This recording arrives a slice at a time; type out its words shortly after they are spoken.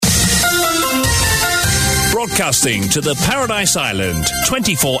broadcasting to the Paradise Island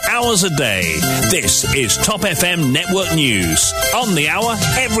 24 hours a day. This is Top FM Network News. On the hour,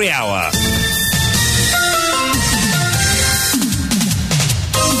 every hour.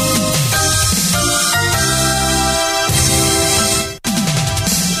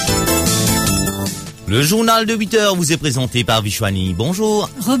 Le journal de 8h vous est présenté par Vishwani. Bonjour.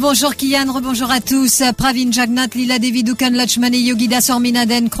 Rebonjour Kian, rebonjour à tous. Pravin Jagnat, Lila Devi Dukan Lachman et Yogida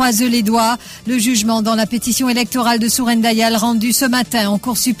Sorminaden croisent les doigts. Le jugement dans la pétition électorale de Suren Dayal rendu ce matin en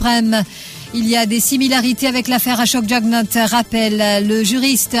Cour suprême. Il y a des similarités avec l'affaire Ashok Jagnat, rappelle le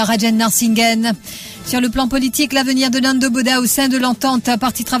juriste Rajen Narsingen. Sur le plan politique, l'avenir de Nando Boda au sein de l'entente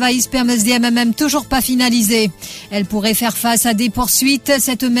Parti travailliste PMSD-MMM toujours pas finalisé. Elle pourrait faire face à des poursuites.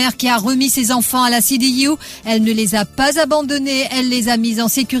 Cette mère qui a remis ses enfants à la CDU, elle ne les a pas abandonnés, elle les a mis en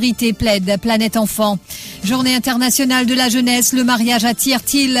sécurité, plaide Planète Enfant. Journée internationale de la jeunesse, le mariage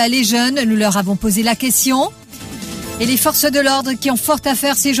attire-t-il les jeunes? Nous leur avons posé la question. Et les forces de l'ordre qui ont fort à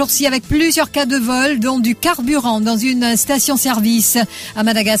faire ces jours-ci avec plusieurs cas de vol, dont du carburant dans une station-service. À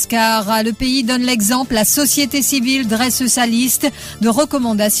Madagascar, le pays donne l'exemple. La société civile dresse sa liste de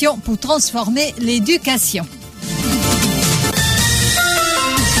recommandations pour transformer l'éducation.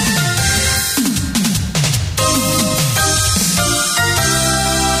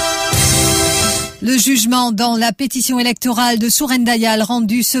 Le jugement dans la pétition électorale de Suren Dayal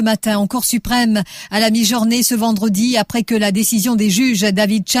rendu ce matin en Cour suprême à la mi-journée ce vendredi après que la décision des juges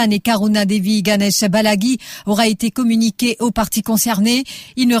David Chan et Karuna Devi Ganesh Balagi aura été communiquée aux parties concernées.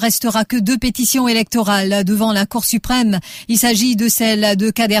 Il ne restera que 2 pétitions électorales devant la Cour suprême. Il s'agit de celle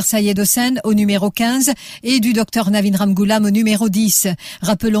de Kader Sayed Hossein au numéro 15 et du Dr Navin Ramgoolam au numéro 10.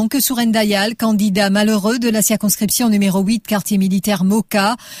 Rappelons que Suren Dayal, candidat malheureux de la circonscription numéro 8, quartier militaire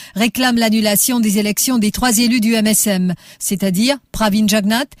Moka, réclame l'annulation des élections des 3 élus du MSM, c'est-à-dire Pravin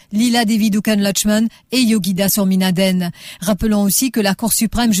Jagnat, Lila Devi Dukan Lachman et Yogida Sorminaden. Rappelons aussi que la Cour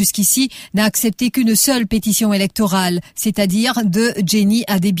suprême jusqu'ici n'a accepté qu'une seule pétition électorale, c'est-à-dire de Jenny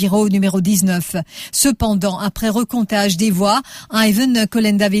Adebiro numéro 19. Cependant, après recomptage des voix, Ivan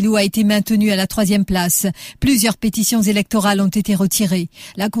Kolendavelu a été maintenu à la 3e place. Plusieurs pétitions électorales ont été retirées.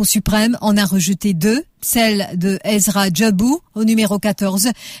 La Cour suprême en a rejeté 2, celle de Ezra Djabou au numéro 14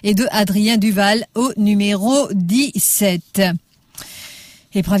 et de Adrien Duval au numéro 17.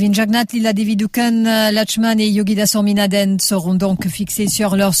 Et Pravin Jagnat, Lila Devi Dukan Lachman et Yogida Sorminaden seront donc fixés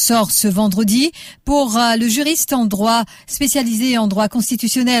sur leur sort ce vendredi. Pour le juriste en droit spécialisé en droit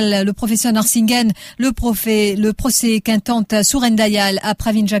constitutionnel, le professeur Narsingen, le procès qu'intente Suren Dayal à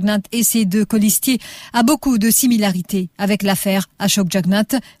Pravin Jagnat et ses 2 colistiers a beaucoup de similarités avec l'affaire Ashok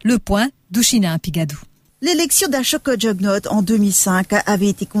Jagnat. Le point d'Ushina Pigadou. L'élection d'Ashok Jagnat en 2005 avait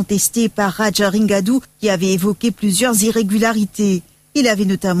été contestée par Raja Ringadou qui avait évoqué plusieurs irrégularités. Il avait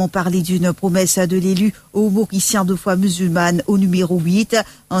notamment parlé d'une promesse de l'élu aux Mauriciens de foi musulmane au numéro 8,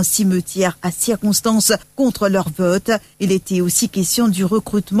 un cimetière à circonstance contre leur vote. Il était aussi question du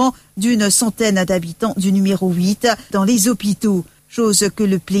recrutement d'une centaine d'habitants du numéro 8 dans les hôpitaux, chose que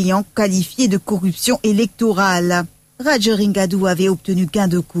le plaignant qualifiait de corruption électorale. Raja Ringadou avait obtenu gain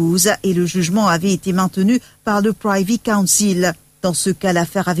de cause et le jugement avait été maintenu par le Privy Council. Dans ce cas,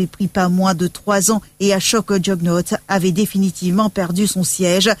 l'affaire avait pris pas moins de 3 ans et Ashok Jagnat avait définitivement perdu son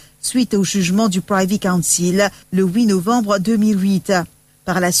siège suite au jugement du Privy Council le 8 novembre 2008.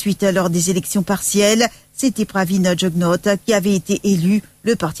 Par la suite, lors des élections partielles, c'était Pravin Jagnat qui avait été élu,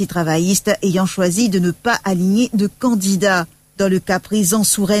 le Parti travailliste ayant choisi de ne pas aligner de candidats. Dans le cas présent,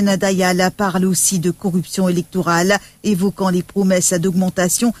 Suren Dayal parle aussi de corruption électorale, évoquant les promesses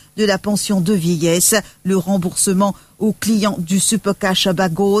d'augmentation de la pension de vieillesse, le remboursement aux clients du Supercash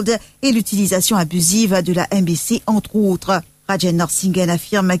Gold et l'utilisation abusive de la MBC, entre autres. Rajen Narsingen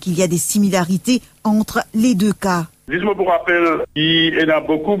affirme qu'il y a des similarités entre les 2 cas. Dis-moi pour rappel, il y a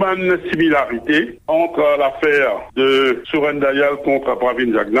beaucoup de similarités entre l'affaire de Suren Dayal contre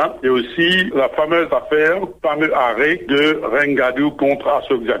Pravin Jagnat et aussi la fameuse affaire, fameux arrêt de Ringadou contre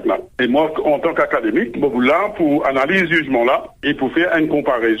Ashok Jagnat. Et moi, en tant qu'académique, je suis là pour analyser ce jugement-là et pour faire une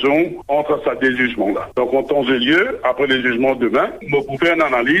comparaison entre ces 2 jugements-là. Donc, en temps et lieu, après les jugements demain, je peux faire une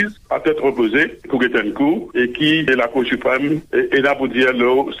analyse à tête reposée pour Getencourt et qui est la Cour suprême et là pour dire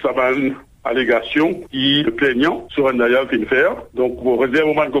le Saban allégation qui le plaignant sur un Dayal vient faire. Donc, vous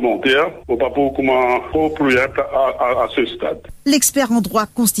réservez un commentaire pour pas pour comment à ce stade. L'expert en droit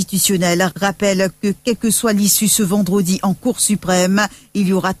constitutionnel rappelle que quelle que soit l'issue ce vendredi en Cour suprême, il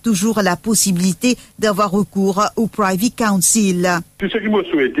y aura toujours la possibilité d'avoir recours au Privy Council. Tout ce que vous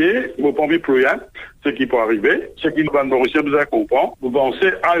souhaitez, vous pouvez prier, ce qui peut arriver, ce qui nous va Mauricien nous comprend. Vous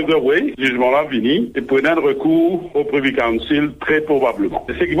pensez, either way, jugement-là fini, et prenez un recours au Privy Council, très probablement.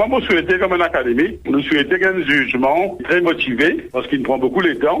 Et ce qui va nous souhaiter comme une académie, nous souhaiter qu'un jugement très motivé, parce qu'il prend beaucoup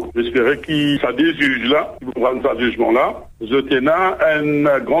les temps. J'espérais qu'il ça des juges-là, qui vous prennent ce jugement-là, je tiens une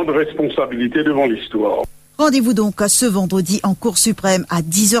grande responsabilité devant l'histoire. Rendez-vous donc ce vendredi en Cour suprême à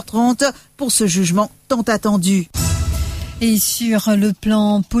 10h30 pour ce jugement tant attendu. Et sur le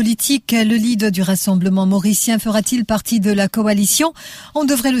plan politique, le leader du Rassemblement mauricien fera-t-il partie de la coalition? On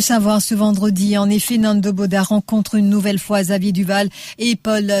devrait le savoir ce vendredi. En effet, Nando Boda rencontre une nouvelle fois Xavier Duval et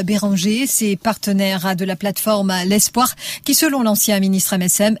Paul Béranger, ses partenaires de la plateforme L'Espoir, qui selon l'ancien ministre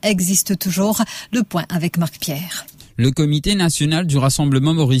MSM existe toujours. Le point avec Marc Pierre. Le comité national du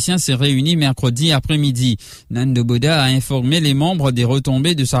Rassemblement mauricien s'est réuni mercredi après-midi. Nando Boda a informé les membres des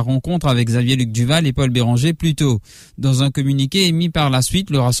retombées de sa rencontre avec Xavier-Luc Duval et Paul Béranger plus tôt. Dans un communiqué émis par la suite,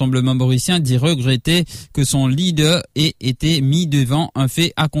 le Rassemblement mauricien dit regretter que son leader ait été mis devant un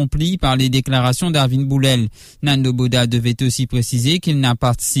fait accompli par les déclarations d'Arvin Boulel. Nando Boda devait aussi préciser qu'il n'a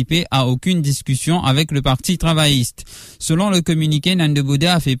participé à aucune discussion avec le Parti travailliste. Selon le communiqué, Nando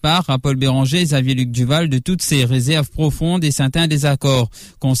Boda a fait part à Paul Béranger et Xavier-Luc Duval de toutes ses réserves profondes et certains désaccords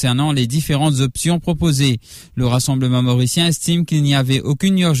concernant les différentes options proposées. Le Rassemblement mauricien estime qu'il n'y avait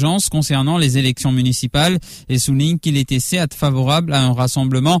aucune urgence concernant les élections municipales et souligne qu'il était certes favorable à un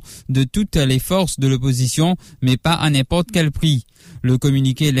rassemblement de toutes les forces de l'opposition, mais pas à n'importe quel prix. Le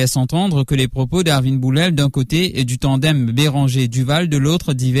communiqué laisse entendre que les propos d'Arvin Boulel d'un côté et du tandem Béranger-Duval de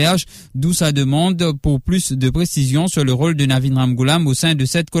l'autre divergent, d'où sa demande pour plus de précisions sur le rôle de Navin Ramgoolam au sein de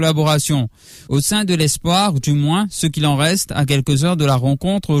cette collaboration. Au sein de l'Espoir, du moins, ce qu'il en reste à quelques heures de la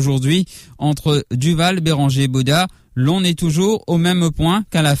rencontre aujourd'hui entre Duval, Béranger et Boda, l'on est toujours au même point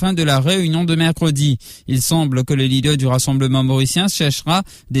qu'à la fin de la réunion de mercredi. Il semble que le leader du Rassemblement mauricien cherchera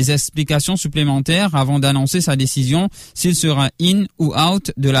des explications supplémentaires avant d'annoncer sa décision s'il sera in ou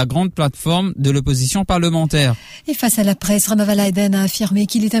out de la grande plateforme de l'opposition parlementaire. Et face à la presse, Rama Valaiden a affirmé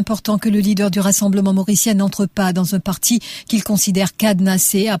qu'il est important que le leader du Rassemblement mauricien n'entre pas dans un parti qu'il considère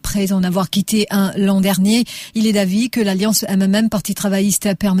cadenassé après en avoir quitté un l'an dernier. Il est d'avis que l'alliance MMM Parti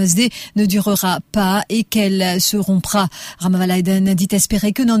travailliste PERMSD ne durera pas et qu'elle se rompra. Rama Valaiden dit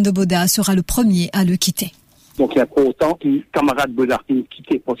espérer que Nando Boda sera le premier à le quitter. Donc il y a pas autant que camarades Boda qui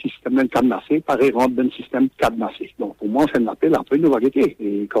quittent pour le système cadenassé, pareil rentre dans le système cadenassé. Donc pour moi, c'est un appel un peu de variété.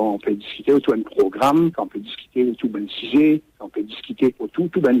 Et quand on peut discuter autour d'un programme, quand on peut discuter autour d'un sujet, quand on peut discuter autour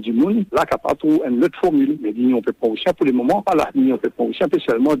du monde, là, qu'à part une autre formule. Mais l'Union peut pas aussi, pour le moment, pas là. L'Union peut pas aussi, on peut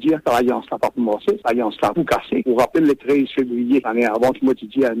seulement dire que l'alliance n'a pas commencé, l'alliance n'a pas cassé. Pour rappeler le 13 février, l'année avant, qui m'a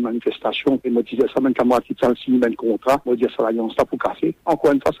dit à une manifestation, et m'a dit ça, même camarade qui t'a signé un contrat, m'a dit ça, l'alliance n'a pas cassé.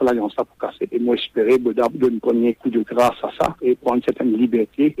 Encore une fois, ça, l'alliance n'a pas cassé. Et moi, j'espérais, Boda, donne un premier coup de grâce à ça, et prendre une certaine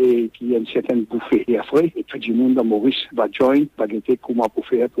liberté, et qu'il y ait une certaine bouffée et après, et tout le monde dans Maurice va joindre, va guetter comment pour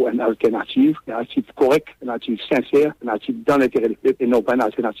faire pour une alternative correcte, une alternative sincère, une alternative dans l'intérêt du peuple, et non pas une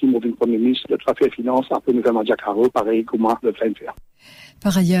alternative pour une premier ministre de Traffic et Finances, un peu nouvellement Diacaro, pareil, comment le faire.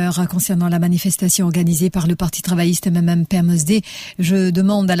 Par ailleurs, concernant la manifestation organisée par le Parti travailliste MMM PERMSD, je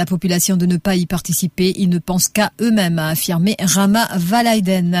demande à la population de ne pas y participer. Ils ne pensent qu'à eux-mêmes, a affirmé Rama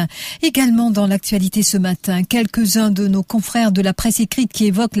Valaiden. Également dans l'actualité ce matin, quelques-uns de nos confrères de la presse écrite qui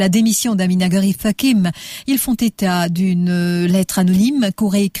évoquent la démission d'Amina Garif Hakim. Ils font état d'une lettre anonyme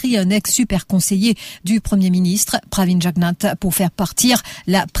qu'aurait écrit un ex-super conseiller du Premier ministre, Pravin Jagnnath, pour faire partir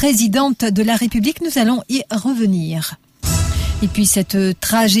la présidente de la République. Nous allons y revenir. Et puis cette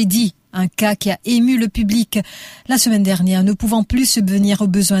tragédie, un cas qui a ému le public la semaine dernière, ne pouvant plus subvenir aux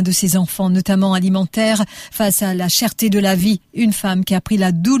besoins de ses enfants, notamment alimentaires, face à la cherté de la vie. Une femme qui a pris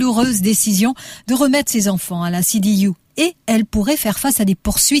la douloureuse décision de remettre ses enfants à la CDU. Et elle pourrait faire face à des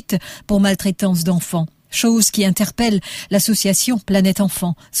poursuites pour maltraitance d'enfants. Chose qui interpelle l'association Planète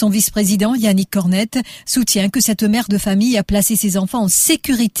Enfants. Son vice-président, Yannick Cornette, soutient que cette mère de famille a placé ses enfants en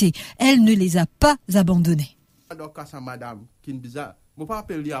sécurité. Elle ne les a pas abandonnés. Donc, à sa madame, qui ne je ne peux pas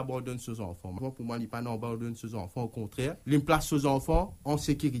appeler lui abandonner ses enfants. Pour moi, il n'y a pas d'abandonner ses enfants. Au contraire, il place ses enfants en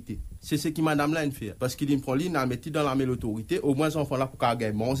sécurité. C'est ce que madame là fait. Parce qu'il prend lui, il met dans la main l'autorité. Au moins, les enfants là, pour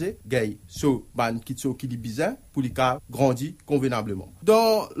qu'ils mangent, qu'ils qui dit bizarre, pour qu'ils grandissent convenablement.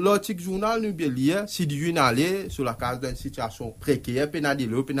 Dans l'article journal, nous bien lire, si du une allée sur la case d'une situation précaire, pénal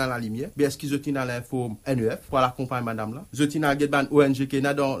la lumière, bien est-ce qu'ils ont dans l'info NEF pour l'accompagner madame là. Ils ont dans ONG qui est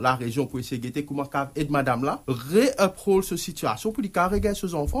dans la région pour essayer de guetter comment aider madame là, réapprocher cette situation pour qu'ils régler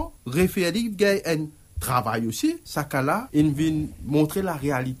ses enfants, référer une travail aussi, ça là, il vient montrer la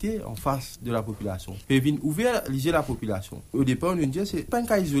réalité en face de la population. Il vient ouvrir la population. Au départ, on dit c'est pas un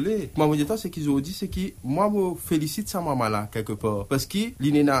cas isolé. Moi, mon c'est qu'ils ont dit, c'est que moi, je félicite sa maman là, quelque part. Parce qu'il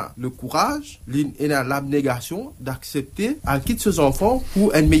a le courage, il a l'abnégation d'accepter à quitter ses enfants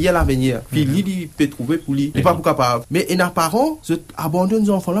pour un meilleur avenir. Puis il peut trouver pour lui. Il n'est pas capable. Mais les parents abandonnent les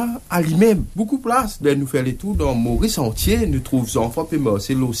enfants là à lui-même. Beaucoup de place. Ben, nous faisons les tours dans Maurice entier. Nous trouvons les enfants, puis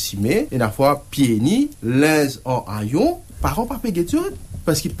c'est l'ossimé. Et la fois, pieds l'aise en haillon. Parents pas payés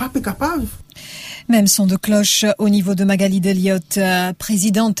parce qu'ils ne sont pas capables. Même son de cloche au niveau de Magali Deliotte,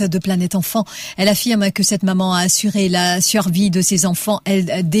 présidente de Planète Enfant. Elle affirme que cette maman a assuré la survie de ses enfants.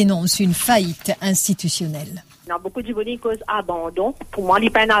 Elle dénonce une faillite institutionnelle. Il y a beaucoup de gens cause abandon. Pour moi, il n'y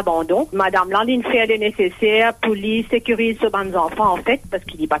a pas un abandon. Madame Landine fait le nécessaire pour lui sécuriser ses enfants, en fait, parce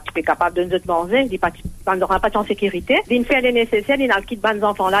qu'il n'est pas capable de nous manger, il n'est pas en sécurité. Il fait le nécessaire, il a quitté les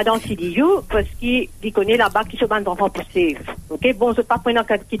enfants là dans CDU, parce qu'il connaît là-bas qui sont les enfants pour safe. Ok, bon, je ne sais pas prendre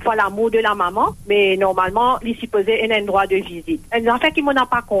qu'il fois l'amour de la maman, mais normalement, il est supposé avoir un droit de visite. Un enfant qui m'en a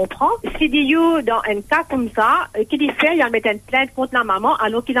pas comprend, CDU, dans un cas comme ça, qu'il fait, il a mis une plainte contre la maman,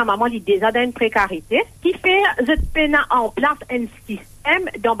 alors que la maman, il est déjà dans une précarité, qui fait je peine en place un système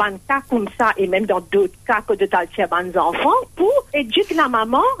dans un cas comme ça et même dans d'autres cas que de talcher les enfants pour éduquer la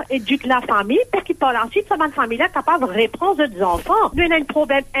maman, éduquer la famille pour qu'ils par la suite, cette famille-là capable de reprendre les enfants. Nous avons un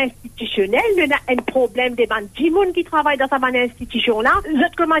problème institutionnel, nous avons un problème des gens qui travaillent dans cette institution-là. Vous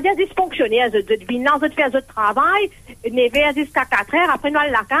êtes, comment dire, dysfonctionnaires, vous êtes venant, vous êtes faire votre travail, 9h jusqu'à 4h, après nous allons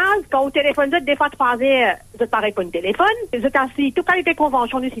à la case, quand vous téléphonez, des fois 3h, vous n'êtes pas répondre au téléphone. Vous êtes assis, toute qualité de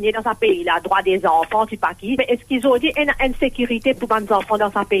convention de signer dans ce pays-là, droit des enfants, tu pas qui. Mais est-ce qu'ils ont dit une sécurité pour les enfants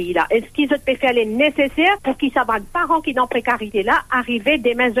dans ce pays-là? Est-ce qu'ils ont fait le nécessaire pour qu'ils soient les parents qui sont dans précarité-là, arriver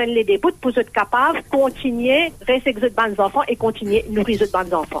des maisons les débouts pour être capables de continuer, rester avec les enfants et continuer à nourrir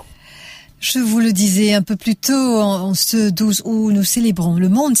les enfants? Je vous le disais un peu plus tôt, en ce 12 août, nous célébrons, le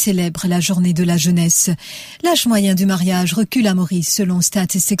monde célèbre la journée de la jeunesse. L'âge moyen du mariage recule à Maurice, selon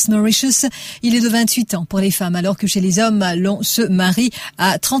Statistics Mauritius. Il est de 28 ans pour les femmes, alors que chez les hommes, l'on se marie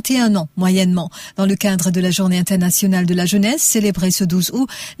à 31 ans, moyennement. Dans le cadre de la journée internationale de la jeunesse, célébrée ce 12 août,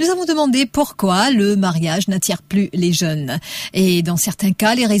 nous avons demandé pourquoi le mariage n'attire plus les jeunes. Et dans certains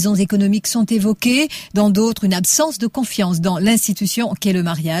cas, les raisons économiques sont évoquées, dans d'autres, une absence de confiance dans l'institution qu'est le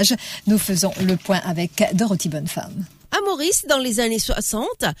mariage. Nous faisons le point avec Dorothy Bonnefemme. À Maurice, dans les années 60,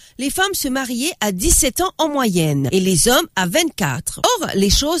 les femmes se mariaient à 17 ans en moyenne et les hommes à 24. Or, les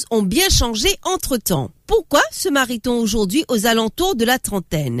choses ont bien changé entre-temps. Pourquoi se marie-t-on aujourd'hui aux alentours de la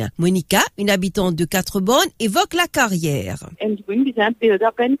trentaine? Monica, une habitante de Quatre-Bornes, évoque la carrière. Il a build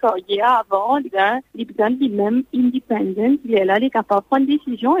up une carrière avant, il a même independent, il est là, il est capable de prendre des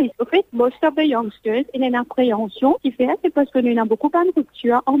décisions. Et au fait, most of the youngsters, il y a une appréhension qui fait, c'est parce que nous avons beaucoup de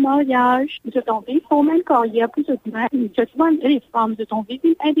ruptures en mariage. Nous avons envie de former une carrière plus ou moins. Les femmes ont envie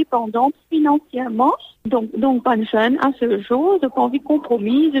d'être indépendantes financièrement. Donc, pas jeune à ce jour, j'ai pas envie de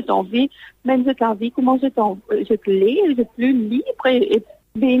compromis, j'ai envie, même de ta vie, comment je plais, je plus libre et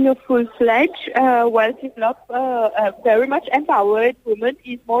being a full-fledged, well-developed, very much empowered woman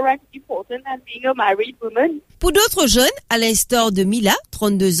is more important than being a married woman. Pour d'autres jeunes, à l'instar de Mila,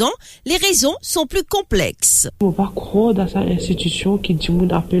 32 ans, les raisons sont plus complexes. On va croire dans cette institution qui dit qu'on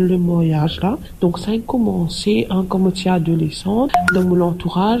appelle le mariage là. Donc ça a commencé comme j'étais adolescente. Dans mon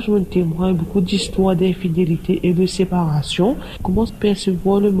entourage, on témoigne beaucoup d'histoires d'infidélité et de séparation. On commence à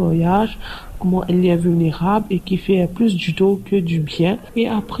percevoir le mariage, comment elle est vulnérable et qui fait plus du tort que du bien. Et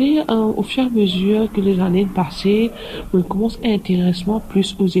après, au fur et à mesure que les années passent, on commence à intéresser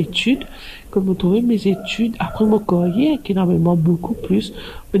plus aux études. Comme je trouvais mes études, après mon carrière, qui est vraiment beaucoup plus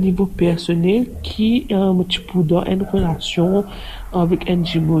au niveau personnel, qui dans une relation avec un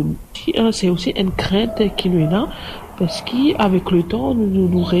Jimoun. C'est aussi une crainte qui nous est là, parce qu'avec le temps,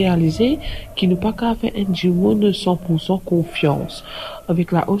 nous réalisons qu'il n'est pas qu'à faire un Jimoun de 100% confiance.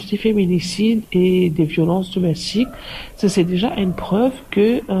 Avec la hausse des féminicides et des violences domestiques, c'est déjà une preuve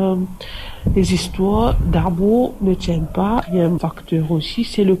que les histoires d'amour ne tiennent pas. Il y a un facteur aussi,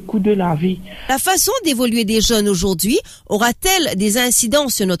 c'est le coût de la vie. La façon d'évoluer des jeunes aujourd'hui aura-t-elle des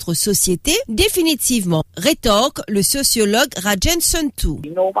incidences sur notre société? Définitivement. Rétorque le sociologue Rajen Suntu.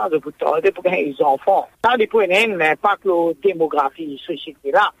 Ils n'ont pas de pouvoir pour gagner les enfants. Ça dépend de l'impact de la démographie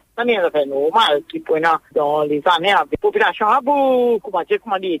société là. Ça n'est pas normal qui prennent dans les années avec la population a beaucoup, comment dire,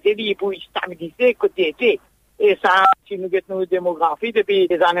 pour stabiliser côté été. Et ça, si nous regardons nos démographies depuis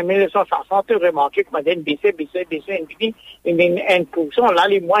les années 1960, remarquez qu'on a baissé, une 1%, là,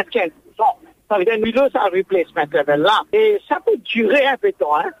 les moins 15%. Ça veut dire, nous, ça replacement level là. Et ça peut durer un peu de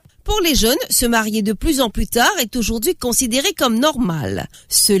temps, hein. Pour les jeunes, se marier de plus en plus tard est aujourd'hui considéré comme normal.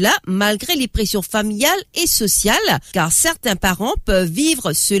 Cela malgré les pressions familiales et sociales, car certains parents peuvent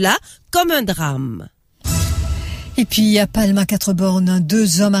vivre cela comme un drame. Et puis à Palma 4 bornes,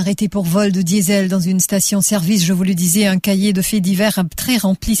 2 hommes arrêtés pour vol de diesel dans une station-service. Je vous le disais, un cahier de faits divers très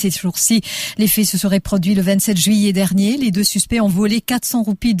rempli ces jours-ci. Les faits se seraient produits le 27 juillet dernier. Les 2 suspects ont volé 400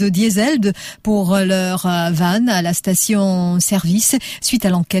 roupies de diesel pour leur van à la station-service. Suite à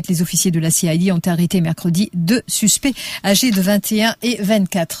l'enquête, les officiers de la CID ont arrêté mercredi 2 suspects âgés de 21 et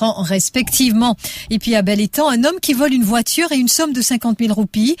 24 ans respectivement. Et puis à Bel-Étang, un homme qui vole une voiture et une somme de 50 000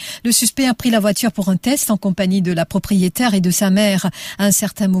 roupies. Le suspect a pris la voiture pour un test en compagnie de la propriétaire et de sa mère. À un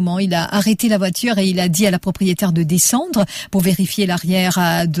certain moment, il a arrêté la voiture et il a dit à la propriétaire de descendre pour vérifier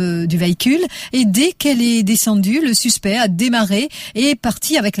l'arrière du véhicule. Et dès qu'elle est descendue, le suspect a démarré et est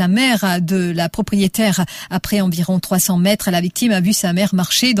parti avec la mère de la propriétaire. Après environ 300 mètres, la victime a vu sa mère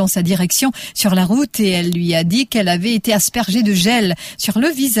marcher dans sa direction sur la route et elle lui a dit qu'elle avait été aspergée de gel sur le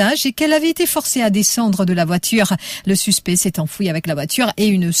visage et qu'elle avait été forcée à descendre de la voiture. Le suspect s'est enfoui avec la voiture et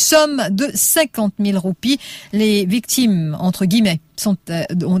une somme de 50 000 roupies. Les victimes, entre guillemets,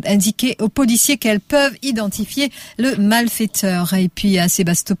 ont indiqué aux policiers qu'elles peuvent identifier le malfaiteur. Et puis à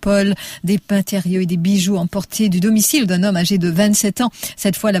Sébastopol, des matériaux et des bijoux emportés du domicile d'un homme âgé de 27 ans.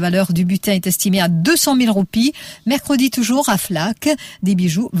 Cette fois, la valeur du butin est estimée à 200 000 roupies. Mercredi toujours, à Flac, des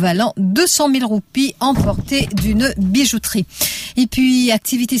bijoux valant 200 000 roupies emportés d'une bijouterie. Et puis,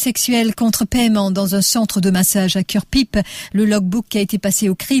 activité sexuelle contre paiement dans un centre de massage à Cure-Pipe. Le logbook qui a été passé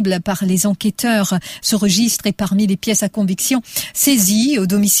au crible par les enquêteurs. Ce registre est parmi les pièces à conviction saisie au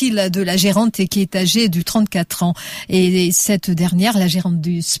domicile de la gérante et qui est âgée de 34 ans. Et cette dernière, la gérante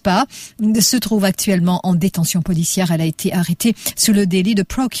du spa, se trouve actuellement en détention policière. Elle a été arrêtée sous le délit de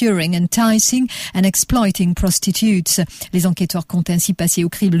procuring, enticing and exploiting prostitutes. Les enquêteurs comptent ainsi passer au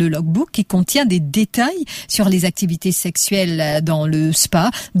crible le logbook qui contient des détails sur les activités sexuelles dans le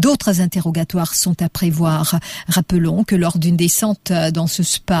spa. D'autres interrogatoires sont à prévoir. Rappelons que lors d'une descente dans ce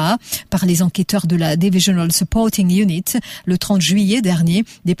spa par les enquêteurs de la Divisional Supporting Unit, le 30 juillet dernier,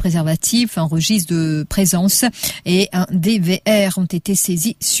 des préservatifs, un registre de présence et un DVR ont été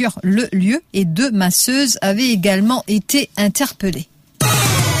saisis sur le lieu et 2 masseuses avaient également été interpellées.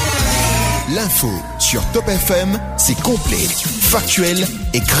 L'info sur Top FM, c'est complet, factuel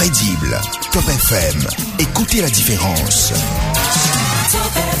et crédible. Top FM, écoutez la différence.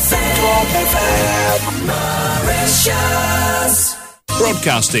 Top FM, Mauritius.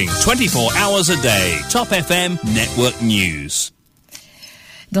 Broadcasting 24 hours a day. Top FM Network News.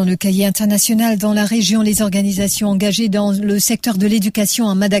 Dans le cahier international, dans la région, les organisations engagées dans le secteur de l'éducation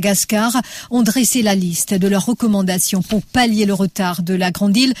en Madagascar ont dressé la liste de leurs recommandations pour pallier le retard de la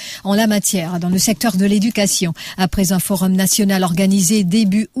Grande Île en la matière dans le secteur de l'éducation. Après un forum national organisé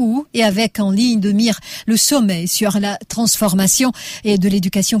début août et avec en ligne de mire le sommet sur la transformation et de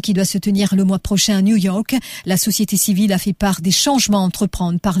l'éducation qui doit se tenir le mois prochain à New York, la société civile a fait part des changements à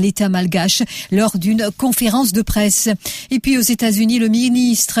entreprendre par l'État malgache lors d'une conférence de presse. Et puis aux États-Unis, le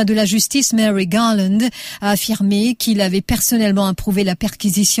ministre de la Justice, Merrick Garland, a affirmé qu'il avait personnellement approuvé la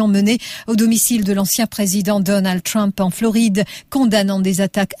perquisition menée au domicile de l'ancien président Donald Trump en Floride, condamnant des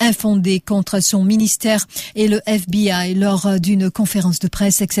attaques infondées contre son ministère et le FBI. Lors d'une conférence de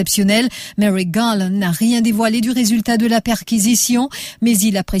presse exceptionnelle, Merrick Garland n'a rien dévoilé du résultat de la perquisition, mais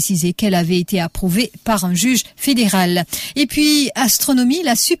il a précisé qu'elle avait été approuvée par un juge fédéral. Et puis, astronomie,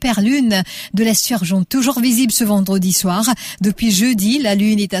 la superlune de l'Esturgeon, toujours visible ce vendredi soir. Depuis jeudi, la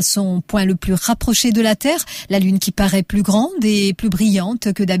lune est à son point le plus rapproché de la Terre. La lune qui paraît plus grande et plus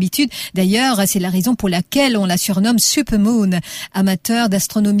brillante que d'habitude. D'ailleurs, c'est la raison pour laquelle on la surnomme Supermoon. Amateurs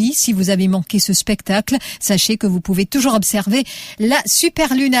d'astronomie, si vous avez manqué ce spectacle, sachez que vous pouvez toujours observer la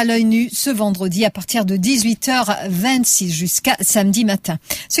superlune à l'œil nu ce vendredi à partir de 18h26 jusqu'à samedi matin.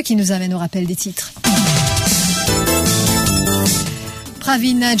 Ce qui nous amène au rappel des titres.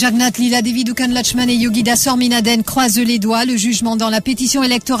 Pravin Jagnnath, Lila Devi, Dukan Lachman et Yogida Sorminaden croisent les doigts. Le jugement dans la pétition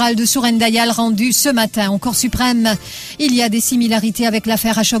électorale de Surendayal rendue ce matin en Cour suprême. Il y a des similarités avec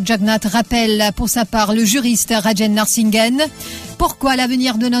l'affaire Ashok Jagnnath, rappelle pour sa part le juriste Rajen Narsingen. Pourquoi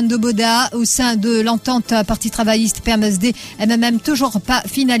l'avenir de Nando Boda au sein de l'entente Parti travailliste PMSD est même toujours pas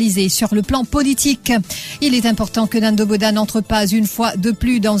finalisé sur le plan politique. Il est important que Nando Boda n'entre pas une fois de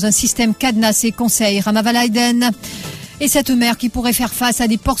plus dans un système cadenassé, conseille Ramavalaiden. Et cette mère qui pourrait faire face à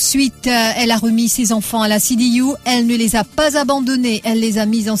des poursuites, elle a remis ses enfants à la CDU. Elle ne les a pas abandonnés, elle les a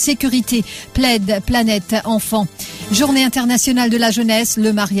mis en sécurité. Plaide Planète Enfants. Journée internationale de la jeunesse,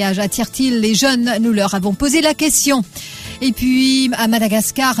 le mariage attire-t-il les jeunes? Nous leur avons posé la question. Et puis, à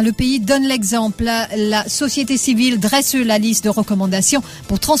Madagascar, le pays donne l'exemple. La société civile dresse la liste de recommandations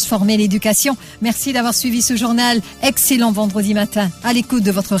pour transformer l'éducation. Merci d'avoir suivi ce journal. Excellent vendredi matin à l'écoute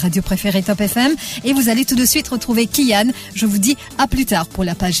de votre radio préférée Top FM. Et vous allez tout de suite retrouver Kian. Je vous dis à plus tard pour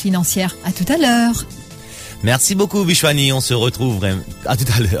la page financière. À tout à l'heure. Merci beaucoup Vishwani, on se retrouve à tout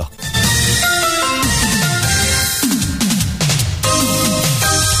à l'heure.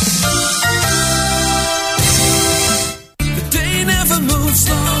 The day never moves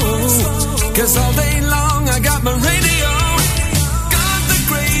slow, 'cause all day long I got my radio, got the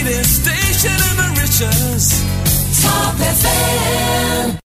greatest